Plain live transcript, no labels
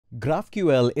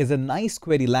GraphQL is a nice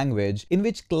query language in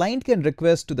which client can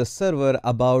request to the server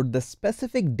about the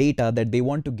specific data that they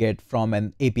want to get from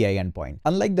an API endpoint.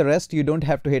 Unlike the rest, you don't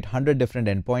have to hit 100 different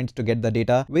endpoints to get the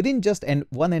data. Within just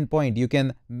one endpoint, you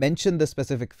can mention the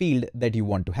specific field that you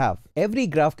want to have. Every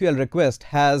GraphQL request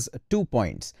has 2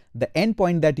 points: the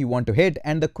endpoint that you want to hit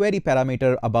and the query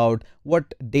parameter about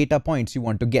what data points you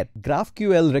want to get.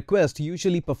 GraphQL requests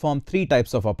usually perform 3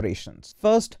 types of operations.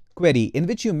 First, query, in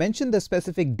which you mention the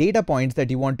specific data points that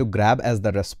you want to grab as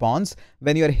the response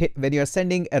when you're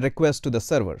sending a request to the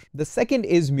server. The second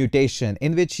is mutation,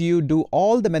 in which you do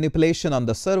all the manipulation on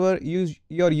the server, use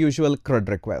your usual CRUD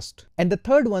request. And the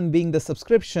third one being the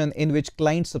subscription, in which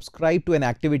clients subscribe to an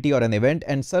activity or an event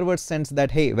and server sends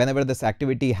that, hey, whenever this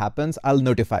activity happens, I'll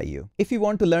notify you. If you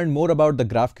want to learn more about the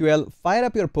GraphQL, fire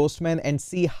up your Postman and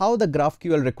see how the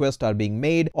GraphQL requests are being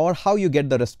made or how you get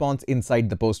the response inside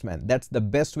the Postman. That's the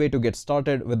best way to get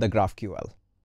started with the GraphQL.